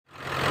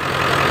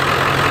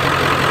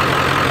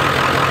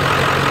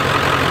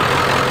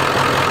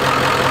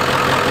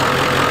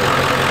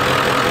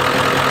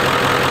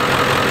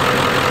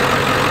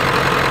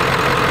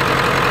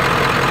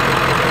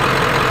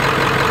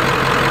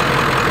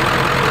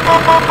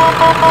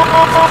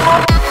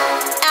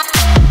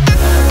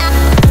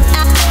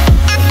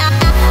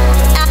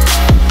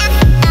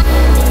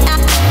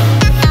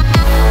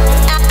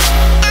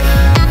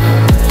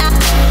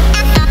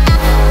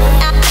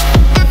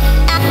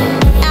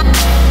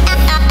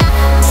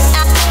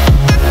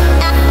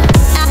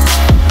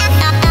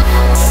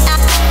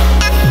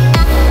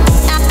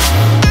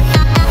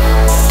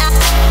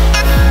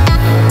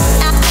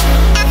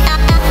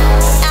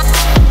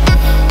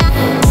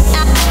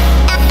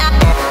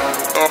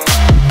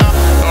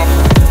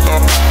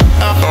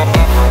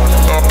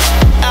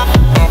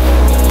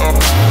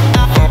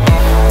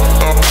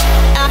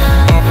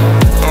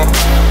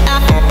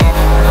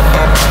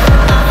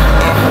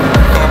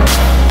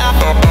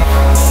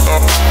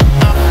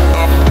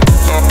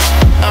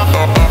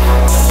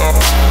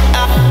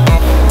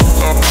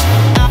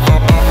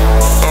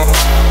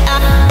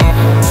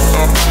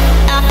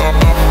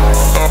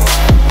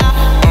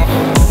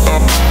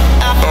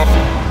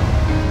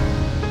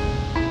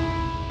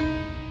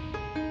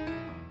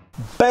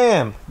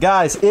Bam!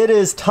 Guys, it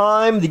is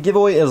time. The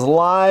giveaway is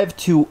live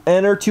to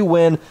enter to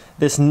win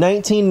this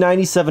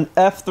 1997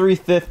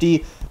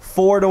 F-350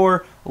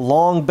 four-door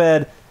long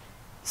bed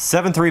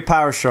 7.3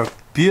 PowerStroke.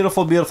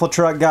 Beautiful, beautiful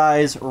truck,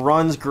 guys.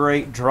 Runs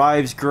great,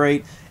 drives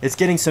great. It's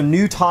getting some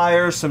new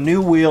tires, some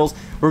new wheels.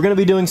 We're going to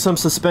be doing some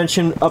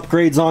suspension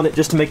upgrades on it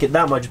just to make it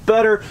that much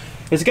better.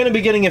 It's going to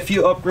be getting a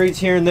few upgrades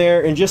here and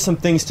there and just some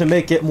things to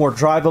make it more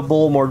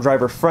drivable, more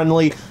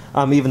driver-friendly,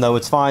 even though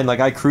it's fine. Like,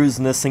 I cruise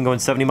in this thing going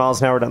 70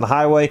 miles an hour down the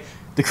highway.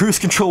 The cruise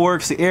control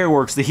works, the air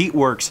works, the heat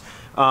works.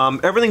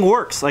 Everything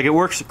works. Like, it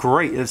works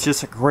great. It's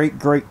just a great,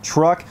 great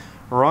truck.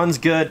 Runs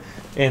good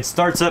and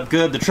starts up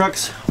good. The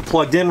truck's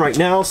plugged in right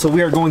now, so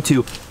we are going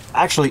to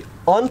actually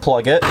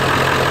unplug it.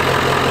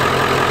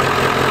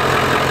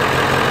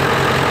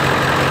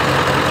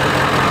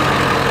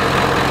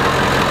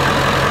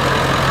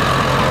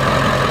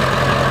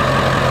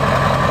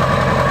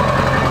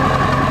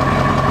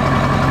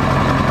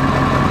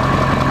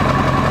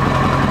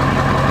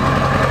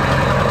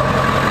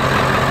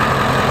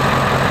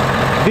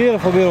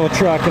 Beautiful, beautiful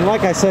truck. And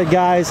like I said,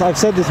 guys, I've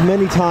said this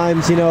many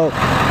times, you know,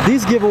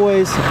 these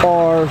giveaways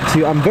are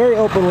to, I'm very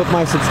open with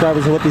my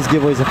subscribers and what these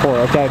giveaways are for,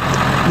 okay?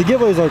 The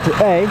giveaways are to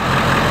A,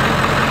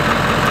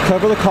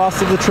 cover the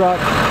cost of the truck,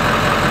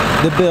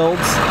 the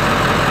builds,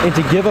 and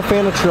to give a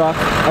fan a truck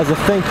as a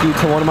thank you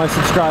to one of my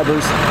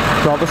subscribers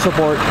for all the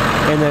support,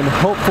 and then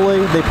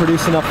hopefully they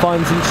produce enough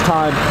funds each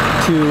time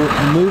to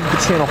move the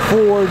channel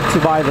forward, to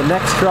buy the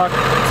next truck,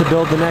 to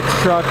build the next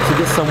truck, to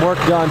get some work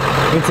done,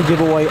 and to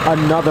give away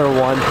another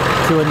one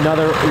to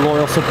another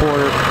loyal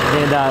supporter.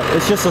 And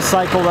it's just a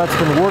cycle that's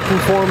been working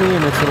for me,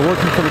 and it's been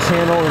working for the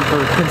channel and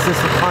for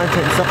consistent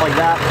content and stuff like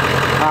that.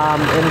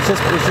 And it's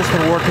just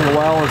been working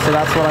well, and so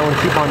that's what I want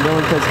to keep on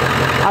doing, because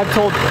I've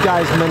told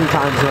guys many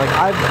times,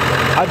 like,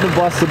 I've been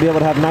blessed to be able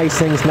to have nice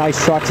things,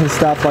 nice trucks and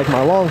stuff, like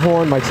my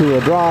Longhorn, my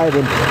two-wheel drive,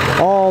 and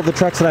all the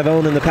trucks that I've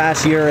owned in the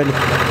past year.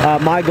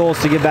 And my goal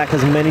is to give back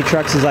as many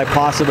trucks as I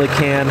possibly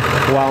can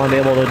while I'm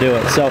able to do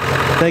it. So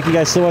thank you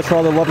guys so much for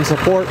all the love and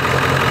support.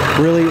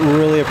 Really,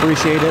 really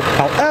appreciate it.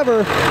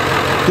 However,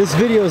 this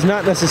video is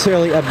not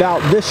necessarily about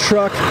this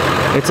truck.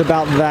 It's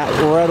about that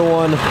red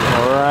one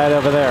right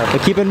over there.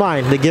 But keep in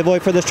mind, the giveaway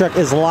for this truck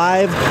is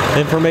live.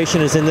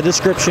 Information is in the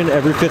description.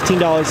 Every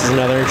 $15 is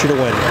another entry to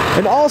win.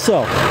 And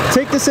also,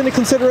 take this into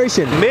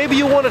consideration. Maybe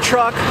you want a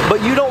truck,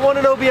 but you don't want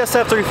an OBS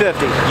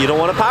F-350. You don't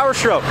want a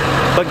PowerStroke.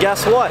 But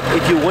guess what?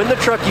 If you win the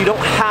truck, you don't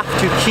have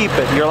to keep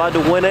it. You're allowed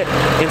to win it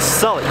and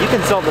sell it. You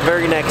can sell it the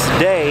very next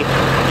day.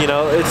 You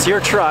know, it's your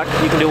truck.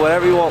 You can do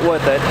whatever you want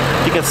with it.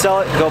 You can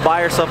sell it, go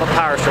buy yourself a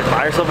PowerStroke,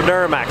 buy yourself a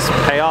Duramax,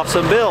 pay off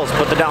some bills,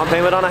 put the down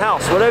payment on a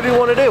house, whatever you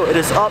want to do. It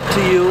is up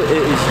to you. It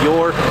is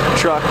your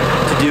truck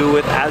to do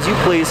with as you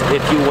please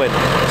if you win.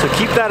 So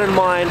keep that in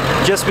mind.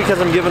 Just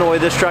because I'm giving away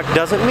this truck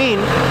doesn't mean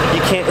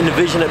you can't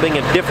envision it being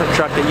a different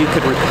truck that you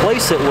could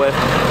replace it with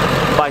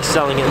by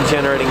selling it and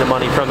generating the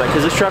money from it,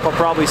 because this truck will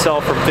probably sell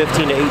from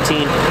 15 to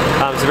 18.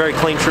 It's a very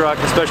clean truck,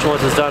 especially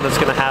once it's done. It's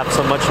going to have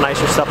some much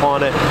nicer stuff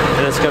on it,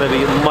 and it's going to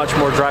be much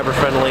more driver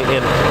friendly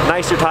and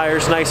nicer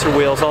tires, nicer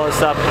wheels, all that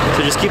stuff.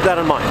 So just keep that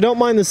in mind. Don't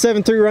mind the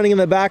 7.3 running in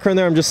the background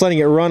there. I'm just letting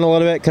it run a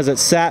little bit because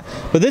it's sat.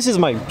 But this is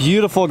my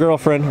beautiful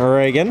girlfriend,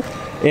 Reagan,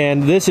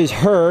 and this is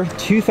her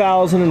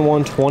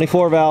 2001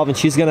 24 valve, and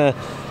she's going to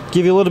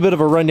give you a little bit of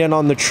a rundown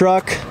on the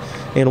truck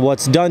and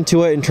what's done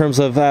to it in terms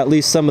of at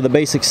least some of the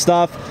basic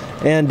stuff,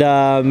 and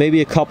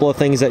maybe a couple of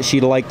things that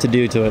she'd like to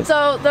do to it.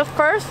 So the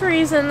first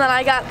reason that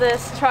I got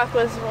this truck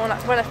was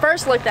when I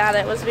first looked at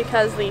it was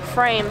because the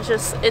frame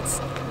just,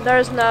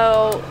 there's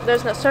no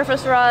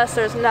surface rust,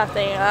 there's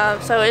nothing.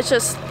 So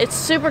it's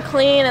super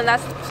clean, and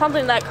that's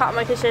something that caught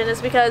my attention, is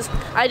because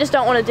I just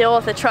don't want to deal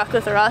with a truck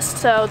with rust.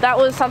 So that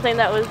was something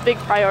that was big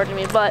priority to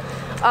me. But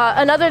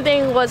another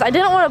thing was I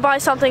didn't want to buy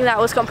something that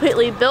was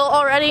completely built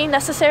already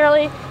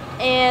necessarily,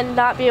 and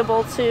not be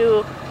able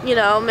to, you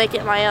know, make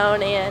it my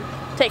own and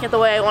take it the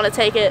way I want to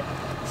take it.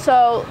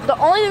 So the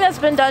only thing that's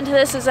been done to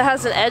this is it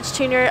has an edge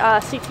tuner,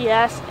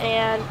 CTS,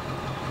 and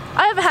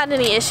I haven't had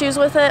any issues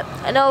with it.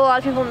 I know a lot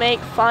of people make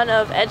fun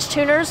of edge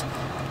tuners,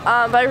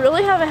 but I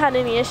really haven't had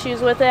any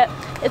issues with it.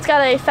 It's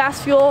got a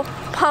fast fuel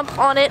pump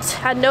on it,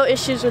 had no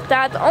issues with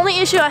that. The only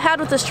issue I had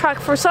with this truck,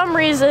 for some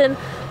reason,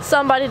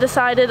 somebody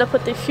decided to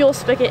put the fuel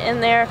spigot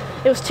in there.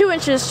 It was 2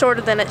 inches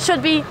shorter than it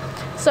should be,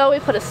 so we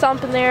put a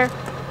sump in there,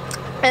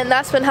 and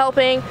that's been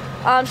helping.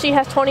 She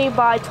has 20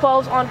 by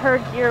 12s on her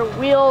gear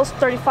wheels,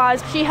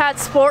 35s. She had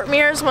sport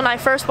mirrors when I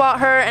first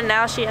bought her, and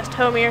now she has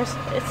tow mirrors.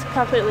 It's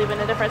completely been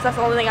a difference. That's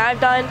the only thing I've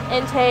done.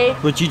 Intake.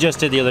 Which you just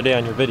did the other day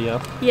on your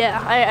video.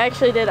 Yeah, I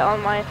actually did it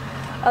on my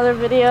other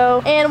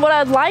video. And what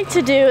I'd like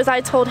to do, is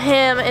I told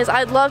him, is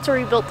I'd love to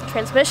rebuild the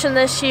transmission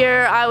this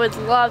year. I would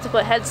love to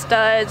put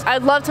HeadStuds.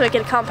 I'd love to make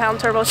it a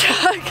compound turbo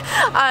truck.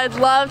 I'd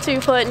love to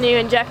put new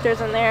injectors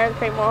in there and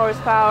create more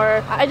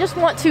horsepower. I just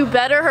want to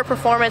better her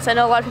performance. I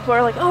know a lot of people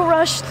are like, oh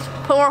Rush,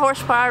 put more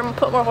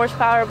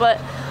horsepower,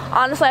 but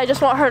honestly, I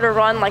just want her to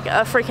run like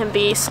a freaking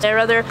beast. I'd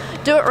rather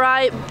do it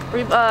right,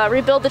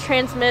 rebuild the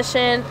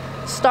transmission,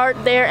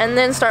 start there, and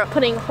then start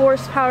putting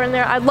horsepower in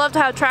there. I'd love to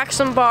have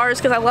traction bars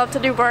because I love to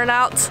do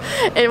burnouts.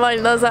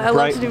 Anybody knows that I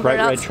love to do burnouts.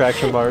 Bright red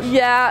traction bars.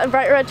 Yeah,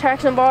 bright red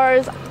traction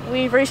bars.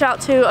 We've reached out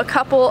to a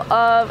couple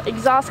of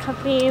exhaust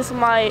companies.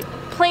 My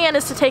plan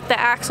is to take the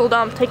axle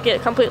dump, take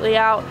it completely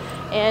out,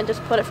 and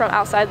just put it from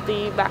outside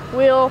the back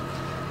wheel.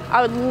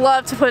 I would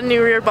love to put a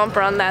new rear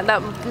bumper on that.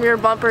 That rear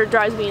bumper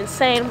drives me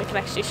insane. We can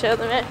actually show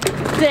them it.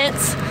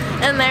 Dents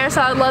in there,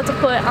 so I'd love to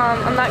put,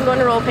 I'm not going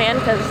to roll pan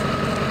because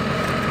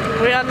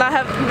we do not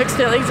have mixed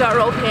feelings about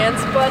roll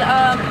pans, but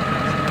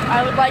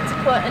I would like to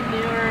put a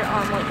newer,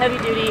 like heavy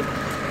duty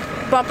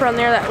bumper on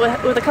there that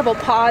with a couple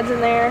pods in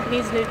there.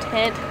 Needs a new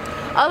tint.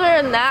 Other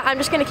than that, I'm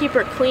just gonna keep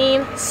her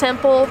clean,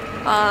 simple.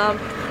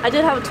 I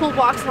did have a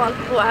toolbox. A lot of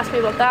people asked me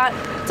about that.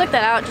 I took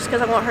that out just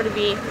because I want her to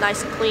be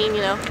nice and clean,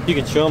 you know. You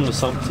can show them the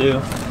sump too.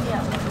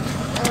 Yeah.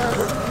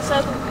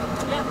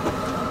 Yeah.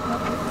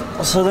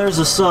 So there's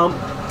a sump.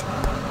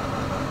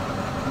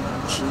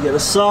 Should get a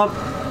sump.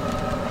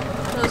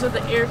 Those are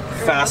the air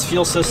fast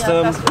fuel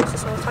system. Yeah, fast fuel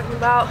system I was talking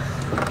about.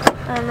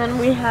 And then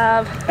we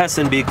have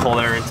S&B cold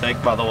air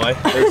intake, by the way.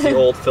 There's the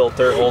old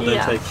filter,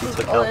 intake. She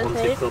took out one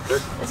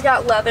filter. It's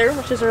got leather,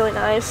 which is really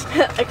nice.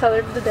 I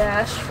colored the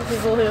dash for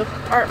people who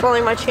aren't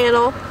following my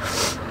channel.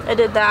 I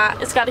did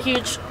that. It's got a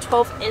huge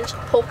 12-inch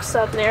Polk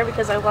sub there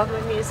because I love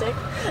my music.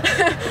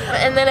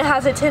 And then it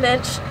has a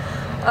 10-inch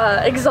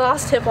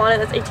exhaust tip on it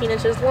that's 18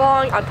 inches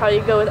long. I'd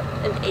probably go with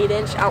an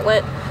 8-inch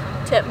outlet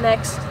tip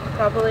next,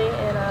 probably.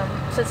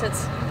 And since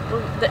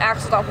the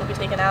axle stop will be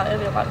taken out, it'll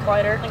be a lot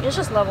quieter. Like, it's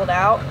just leveled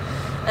out,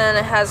 and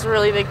it has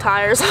really big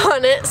tires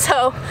on it,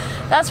 so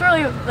that's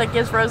really what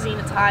gives Rosine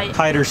its height.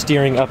 Tighter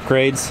steering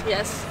upgrades.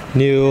 Yes.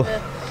 New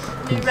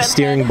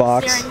steering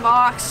box. Steering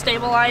box,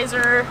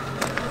 stabilizer,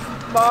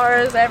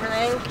 bars,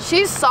 everything.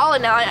 She's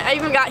solid now. I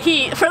even got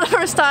heat for the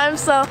first time,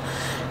 so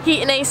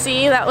heat and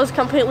AC. That was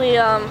completely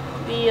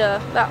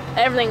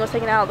everything was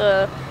taken out.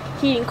 The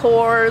heating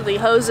core, the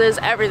hoses,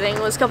 everything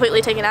was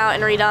completely taken out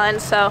and redone.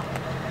 So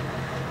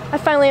I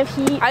finally have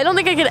heat. I don't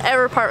think I could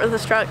ever part with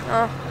this truck.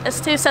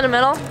 It's too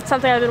sentimental. It's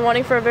something I've been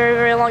wanting for a very,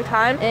 very long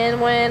time. And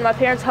when my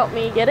parents helped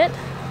me get it,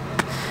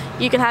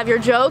 you can have your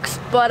jokes,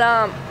 but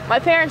my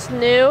parents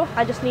knew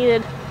I just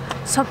needed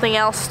something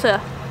else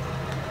to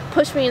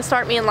push me and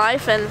start me in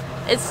life, and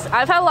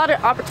I've had a lot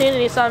of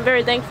opportunities, so I'm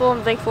very thankful.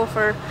 I'm thankful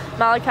for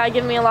Malachi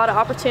giving me a lot of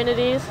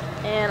opportunities,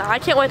 and I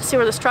can't wait to see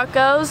where this truck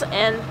goes,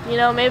 and you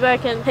know, maybe I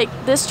can take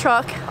this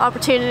truck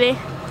opportunity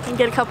and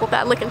get a couple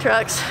bad looking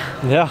trucks.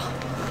 Yeah.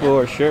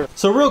 For sure.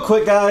 So real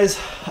quick guys,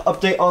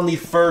 update on the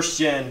first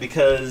gen,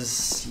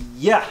 because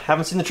yeah,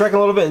 haven't seen the truck in a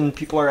little bit and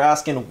people are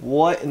asking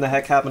what in the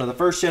heck happened to the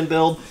first gen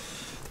build.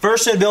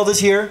 First gen build is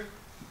here.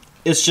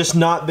 It's just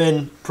not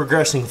been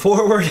progressing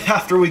forward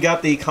after we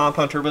got the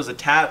compound turbos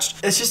attached.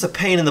 It's just a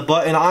pain in the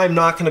butt, and I'm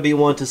not going to be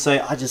one to say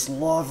I just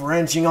love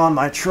wrenching on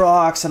my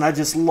trucks and I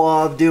just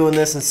love doing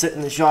this and sitting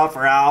in the shop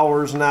for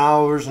hours and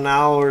hours and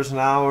hours and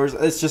hours.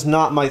 It's just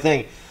not my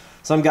thing.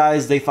 Some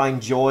guys, they find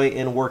joy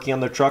in working on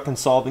their truck and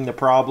solving the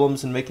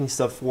problems and making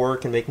stuff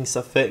work and making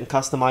stuff fit and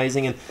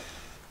customizing. And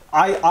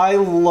I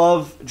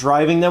love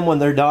driving them when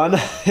they're done.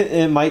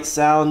 It might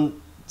sound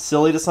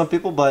silly to some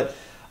people, but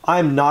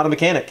I'm not a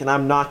mechanic, and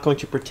I'm not going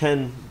to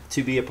pretend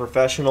to be a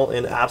professional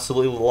and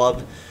absolutely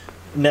love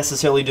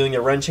necessarily doing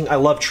the wrenching. I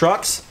love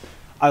trucks.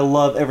 I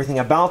love everything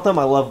about them.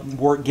 I love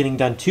work getting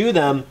done to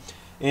them.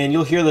 And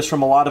you'll hear this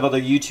from a lot of other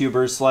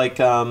YouTubers,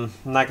 like, I'm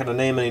not going to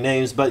name any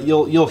names, but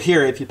you'll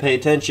hear it if you pay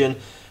attention.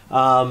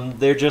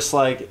 They're just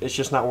like, it's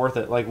just not worth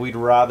it. Like, we'd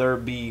rather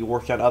be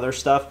working on other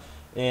stuff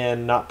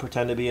and not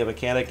pretend to be a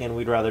mechanic, and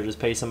we'd rather just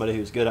pay somebody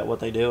who's good at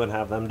what they do and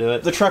have them do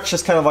it. The truck's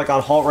just kind of like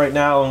on halt right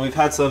now, and we've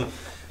had some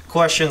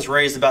questions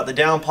raised about the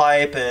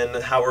downpipe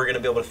and how we're going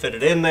to be able to fit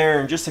it in there,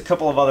 and just a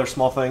couple of other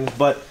small things.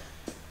 But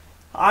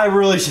I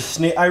really just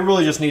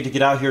need to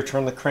get out here,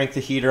 crank the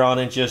heater on,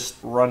 and just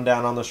run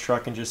down on this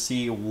truck and just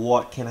see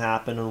what can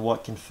happen and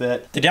what can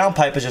fit. The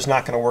downpipe is just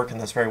not going to work in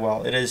this very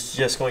well. It is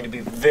just going to be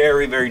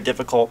very, very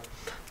difficult.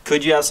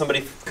 Could you have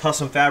somebody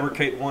custom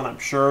fabricate one? I'm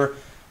sure.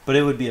 but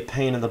it would be a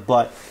pain in the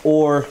butt.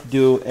 Or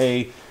do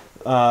a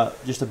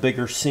just a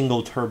bigger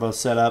single turbo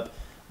setup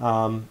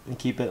and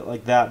keep it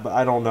like that. But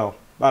I don't know.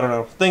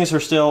 Things are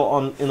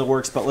still in the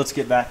works, but let's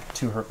get back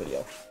to her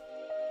video.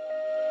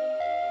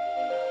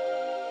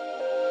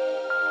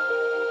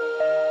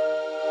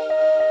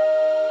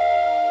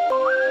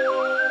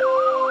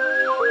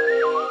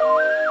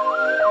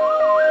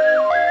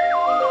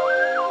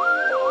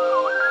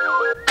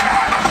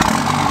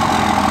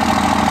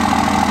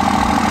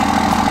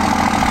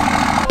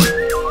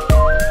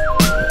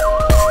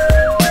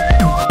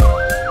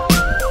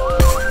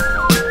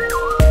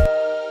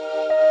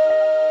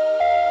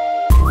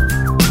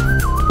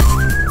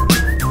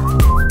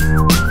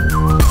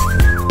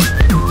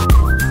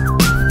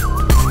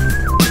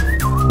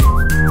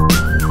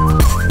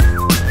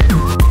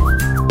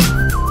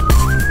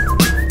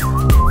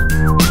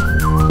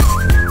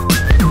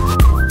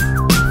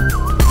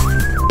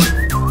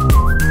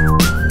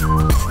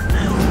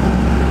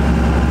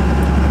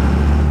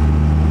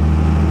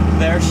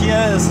 There she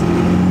is.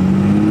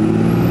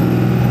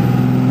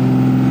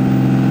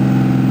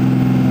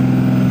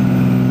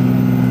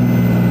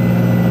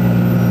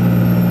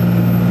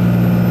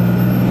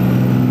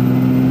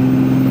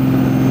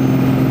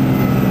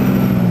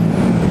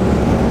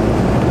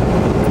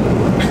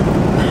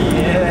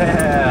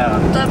 Yeah.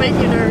 Does that make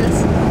you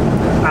nervous?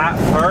 At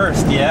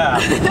first, yeah.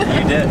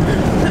 You did.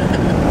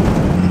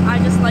 I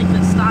just like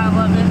the style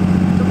of it.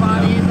 The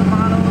body, the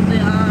model,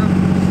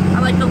 I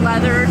like the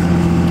leather.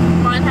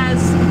 Mine has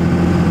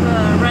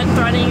the red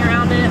threading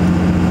around it.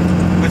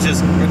 Which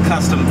is a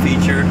custom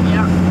feature.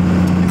 Yeah.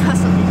 A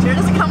custom feature. It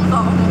doesn't come with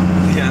all of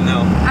them. Yeah,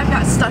 no. I've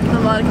got stuck in the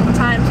mud a couple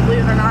times,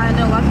 believe it or not. I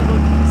know a lot of people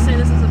say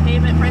this is a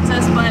pavement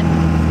princess, but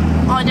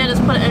all I did is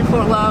put it in for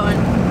low and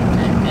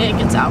it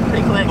gets out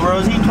pretty quick.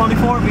 Rosine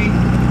 24V.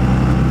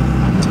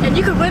 And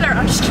you could win her,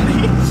 I'm just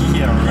kidding.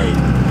 Yeah, right.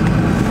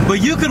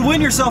 But you could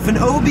win yourself an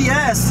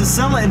OBS to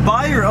sell it and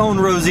buy your own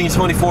Rosine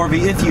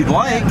 24V if you'd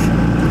like.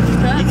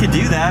 You could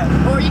do that.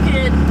 Or you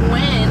could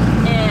win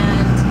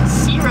and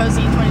see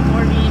Rosine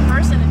 24V in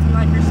person if you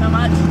like her so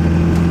much.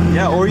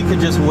 Yeah, or you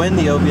could just win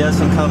the OBS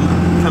and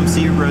come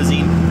see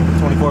Rosine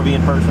 24V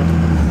in person.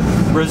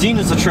 Rosine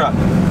is a truck.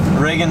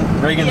 Reagan's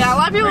Yeah, a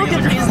lot of people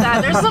confuse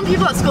that. There's some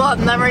people at school that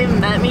have never even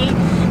met me,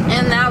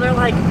 and now they're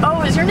like,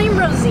 "Oh, is your name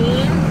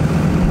Rosine?"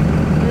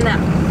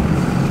 No.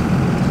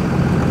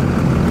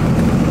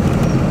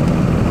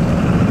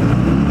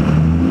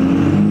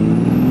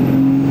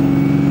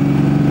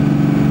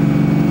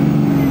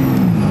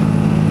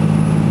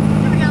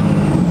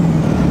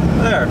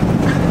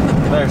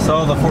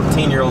 So the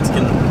 14-year-olds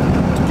can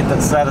get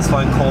that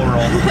satisfying coal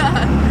roll.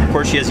 Of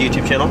course, she has a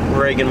YouTube channel,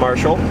 Reagan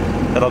Marshall.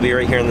 That'll be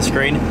right here on the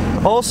screen.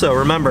 Also,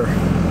 remember,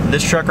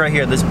 this truck right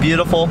here, this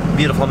beautiful,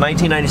 beautiful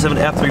 1997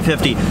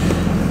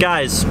 F-350.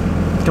 Guys,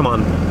 come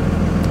on.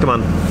 Come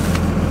on.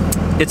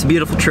 It's a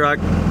beautiful truck.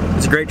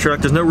 It's a great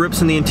truck. There's no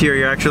rips in the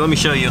interior, actually. Let me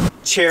show you.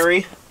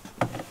 Cherry.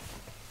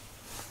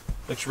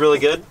 Looks really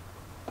good.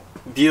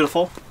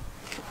 Beautiful.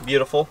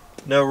 Beautiful.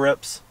 No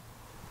rips.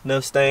 No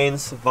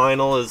stains.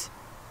 Vinyl is...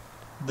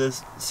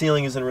 This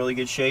ceiling is in really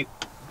good shape.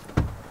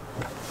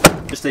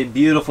 Just a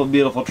beautiful,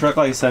 beautiful truck.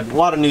 Like I said, a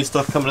lot of new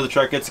stuff coming to the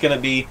truck. It's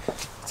gonna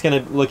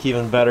look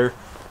even better.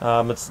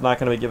 It's not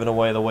gonna be given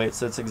away the way it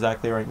sits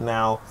exactly right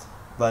now,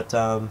 but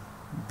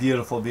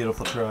beautiful,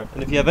 beautiful truck.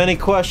 And if you have any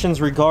questions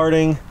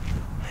regarding,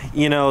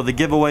 you know, the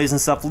giveaways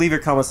and stuff, leave your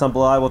comments down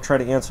below. I will try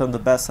to answer them the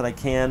best that I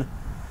can.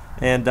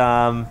 And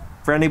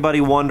for anybody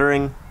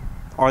wondering,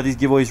 are these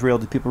giveaways real?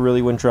 Do people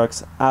really win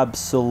trucks?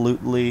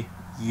 Absolutely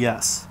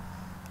yes.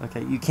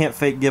 Okay, you can't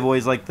fake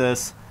giveaways like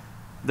this.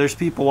 There's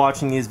people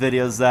watching these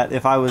videos that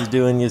if I was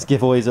doing these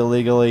giveaways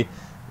illegally,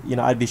 you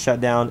know, I'd be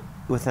shut down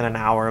within an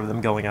hour of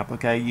them going up,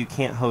 okay? You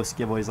can't host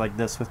giveaways like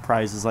this with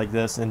prizes like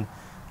this and,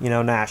 you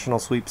know, national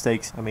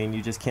sweepstakes. I mean,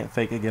 you just can't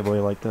fake a giveaway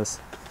like this.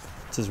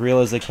 It's as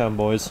real as they come,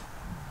 boys.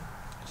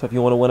 So if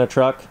you want to win a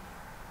truck,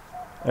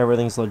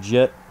 everything's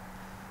legit.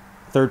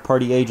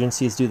 Third-party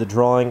agencies do the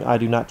drawing. I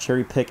do not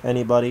cherry pick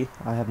anybody.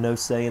 I have no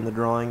say in the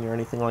drawing or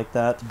anything like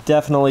that.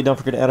 Definitely don't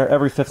forget to enter.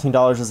 Every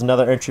 $15 is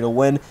another entry to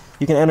win.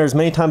 You can enter as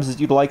many times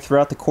as you'd like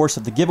throughout the course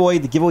of the giveaway.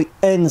 The giveaway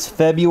ends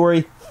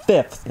February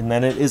 5th, and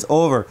then it is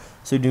over.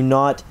 So do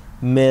not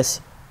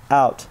miss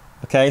out,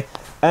 okay?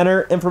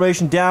 Enter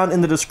information down in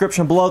the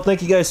description below.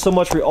 Thank you guys so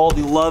much for all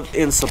the love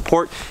and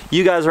support.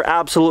 You guys are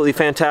absolutely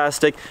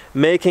fantastic,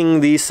 making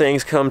these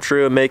things come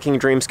true, making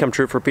dreams come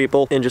true for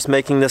people, and just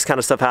making this kind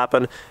of stuff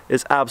happen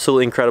is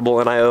absolutely incredible.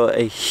 And I owe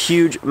a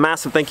huge,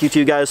 massive thank you to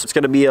you guys. It's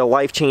going to be a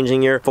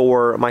life-changing year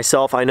for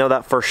myself. I know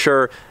that for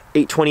sure.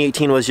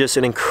 2018 was just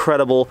an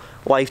incredible,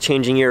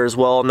 life-changing year as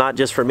well. Not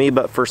just for me,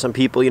 but for some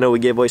people. You know, we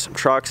gave away some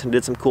trucks and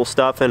did some cool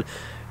stuff, and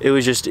it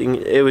was just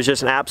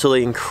an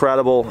absolutely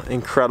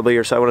incredible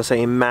year. So I want to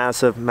say a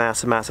massive,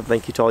 massive, massive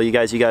thank you to all you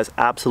guys. You guys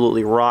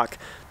absolutely rock.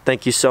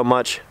 Thank you so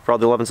much for all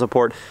the love and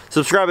support.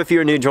 Subscribe if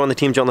you're new. Join the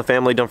team. Join the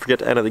family. Don't forget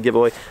to enter the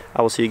giveaway.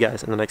 I will see you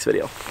guys in the next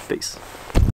video. Peace.